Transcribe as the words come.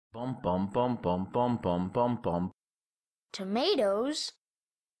Bum bum bum bum bum bum bum bum. Tomatoes?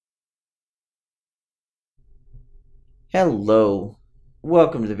 Hello,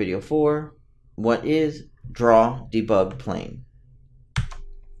 welcome to the video for what is Draw Debug Plane.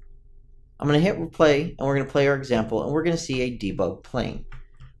 I'm going to hit play and we're going to play our example and we're going to see a debug plane.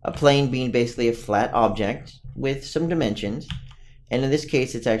 A plane being basically a flat object with some dimensions, and in this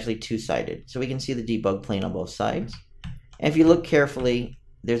case it's actually two-sided. So we can see the debug plane on both sides. And if you look carefully,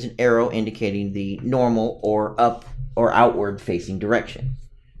 there's an arrow indicating the normal or up or outward facing direction.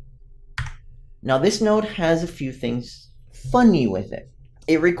 Now this node has a few things funny with it.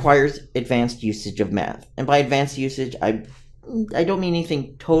 It requires advanced usage of math. And by advanced usage, I don't mean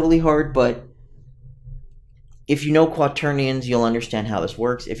anything totally hard, but if you know quaternions, you'll understand how this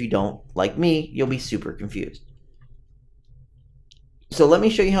works. If you don't, like me, you'll be super confused. So let me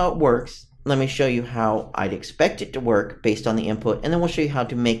show you how it works. Let me show you how I'd expect it to work based on the input, and then we'll show you how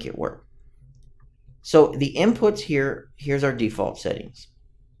to make it work. So the inputs here, here's our default settings.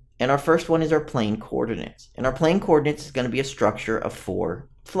 And our first one is our plane coordinates. And our plane coordinates is going to be a structure of 4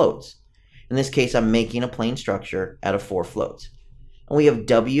 floats. In this case, I'm making a plane structure out of 4 floats. And we have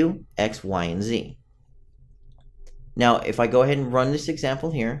W, X, Y, and Z. Now, if I go ahead and run this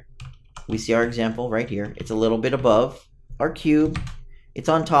example here, we see our example right here. It's a little bit above our cube. It's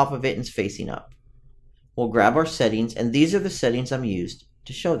on top of it and it's facing up. We'll grab our settings, and these are the settings I'm used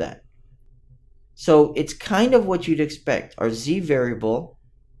to show that. So it's kind of what you'd expect. Our Z variable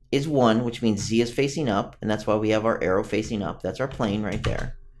is 1, which means Z is facing up, and that's why we have our arrow facing up. That's our plane right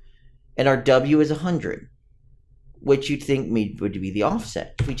there. And our W is 100, which you'd think would be the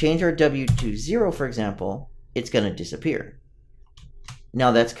offset. If we change our W to 0, for example, it's going to disappear.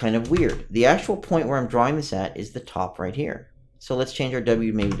 Now that's kind of weird. The actual point where I'm drawing this at is the top right here. So let's change our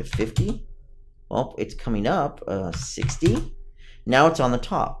W maybe to 50. Well, it's coming up, 60. Now it's on the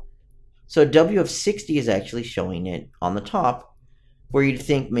top. So W of 60 is actually showing it on the top, where you'd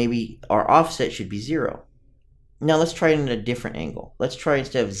think maybe our offset should be 0. Now let's try it in a different angle. Let's try,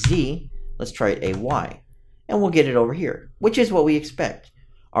 instead of Z, let's try it a Y. And we'll get it over here, which is what we expect.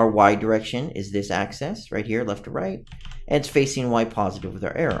 Our Y direction is this axis right here, left to right, and it's facing Y positive with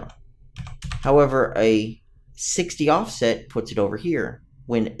our arrow. However, a 60 offset puts it over here,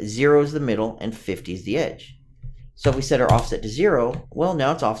 when 0 is the middle and 50 is the edge. So if we set our offset to 0, well,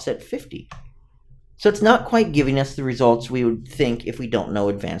 now it's offset 50. So it's not quite giving us the results we would think if we don't know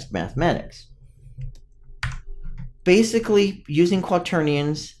advanced mathematics. Basically, using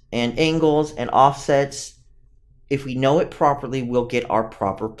quaternions and angles and offsets, if we know it properly, we'll get our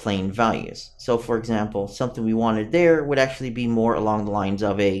proper plane values. So for example, something we wanted there would actually be more along the lines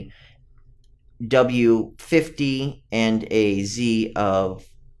of a W50 and a Z of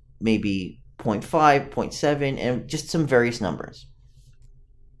maybe 0.5, 0.7, and just some various numbers.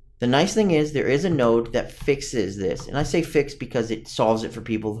 The nice thing is there is a node that fixes this, and I say fix because it solves it for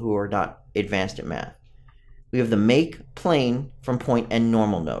people who are not advanced at math. We have the make plane from point and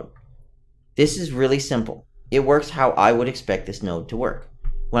normal node. This is really simple. It works how I would expect this node to work.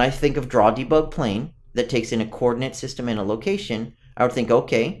 When I think of draw debug plane that takes in a coordinate system and a location, I would think,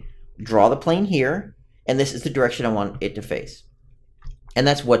 okay, draw the plane here, and this is the direction I want it to face. And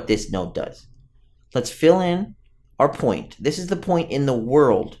that's what this node does. Let's fill in our point. This is the point in the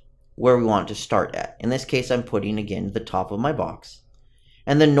world where we want to start at. In this case, I'm putting, again, the top of my box.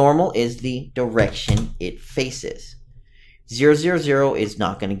 And the normal is the direction it faces. 0, 0, 0 is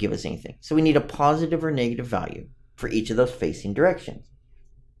not going to give us anything. So we need a positive or negative value for each of those facing directions.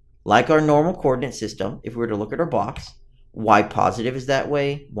 Like our normal coordinate system, if we were to look at our box, Y positive is that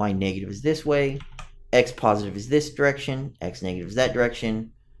way, Y negative is this way, X positive is this direction, X negative is that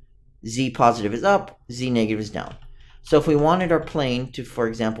direction, Z positive is up, Z negative is down. So if we wanted our plane to, for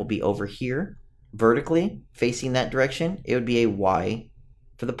example, be over here, vertically, facing that direction, it would be a Y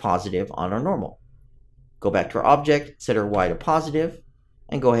for the positive on our normal. Go back to our object, set our Y to positive,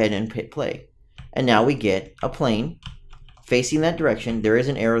 and go ahead and hit play. And now we get a plane facing that direction. There is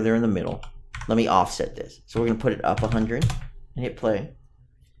an arrow there in the middle. Let me offset this. So we're going to put it up 100 and hit play.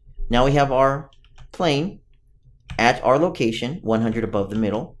 Now we have our plane at our location, 100 above the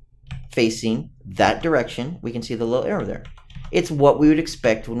middle, facing that direction. We can see the little arrow there. It's what we would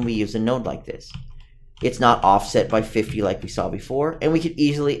expect when we use a node like this. It's not offset by 50 like we saw before, and we could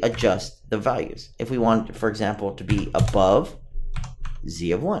easily adjust the values. If we want, for example, to be above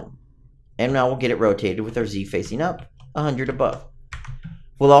Z of 1. And now we'll get it rotated with our Z facing up, 100 above.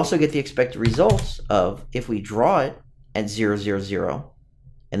 We'll also get the expected results of, if we draw it at 0, 0, 0,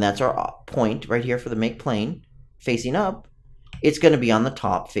 and that's our point right here for the make plane, facing up, it's going to be on the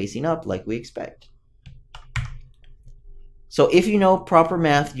top facing up like we expect. So if you know proper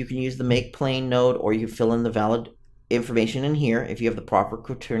math, you can use the make plane node, or you can fill in the valid information in here if you have the proper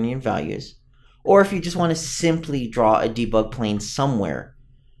quaternion values. Or if you just want to simply draw a debug plane somewhere,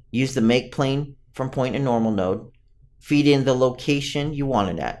 use the make plane from point and normal node, feed in the location you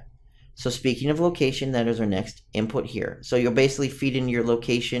want it at. So speaking of location, that is our next input here. So you'll basically feed in your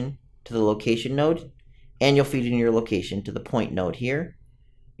location to the location node, and you'll feed in your location to the point node here.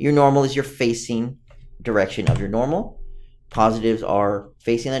 Your normal is your facing direction of your normal. Positives are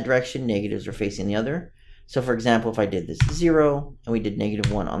facing that direction, negatives are facing the other. So for example, if I did this 0 and we did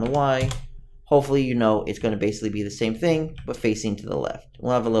 -1 on the y, hopefully you know it's going to basically be the same thing, but facing to the left.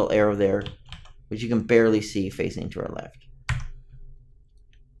 We'll have a little arrow there, which you can barely see facing to our left.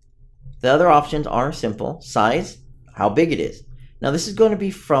 The other options are simple. Size, how big it is. Now this is going to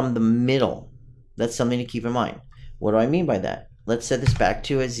be from the middle. That's something to keep in mind. What do I mean by that? Let's set this back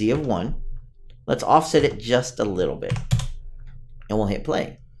to a z of 1. Let's offset it just a little bit. And we'll hit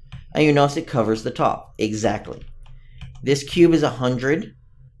play. And you notice it covers the top. Exactly. This cube is 100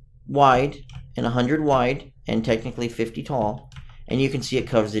 wide and 100 wide and technically 50 tall. And you can see it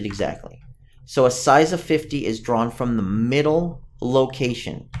covers it exactly. So a size of 50 is drawn from the middle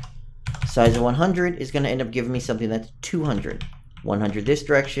location. Size of 100 is going to end up giving me something that's 200. 100 this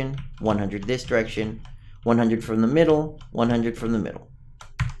direction, 100 this direction, 100 from the middle, 100 from the middle.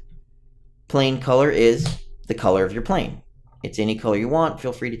 Plane color is the color of your plane. It's any color you want,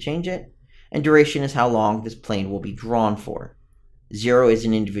 feel free to change it. And duration is how long this plane will be drawn for. 0 is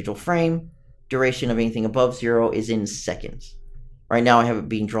an individual frame. Duration of anything above 0 is in seconds. Right now I have it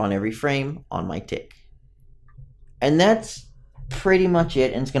being drawn every frame on my tick. And that's pretty much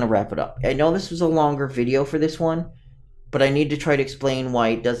it, and it's going to wrap it up. I know this was a longer video for this one, but I need to try to explain why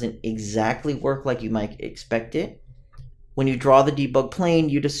it doesn't exactly work like you might expect it. When you draw the debug plane,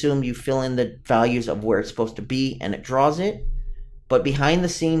 you'd assume you fill in the values of where it's supposed to be and it draws it. But behind the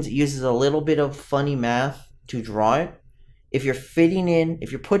scenes, it uses a little bit of funny math to draw it. If you're putting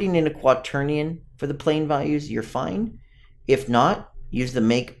in a quaternion for the plane values, you're fine. If not, use the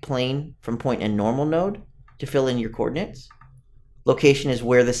make plane from point and normal node to fill in your coordinates. Location is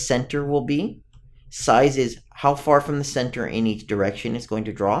where the center will be. Size is how far from the center in each direction it's going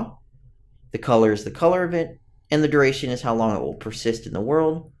to draw. The color is the color of it. And the duration is how long it will persist in the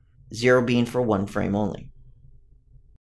world. 0 being for one frame only.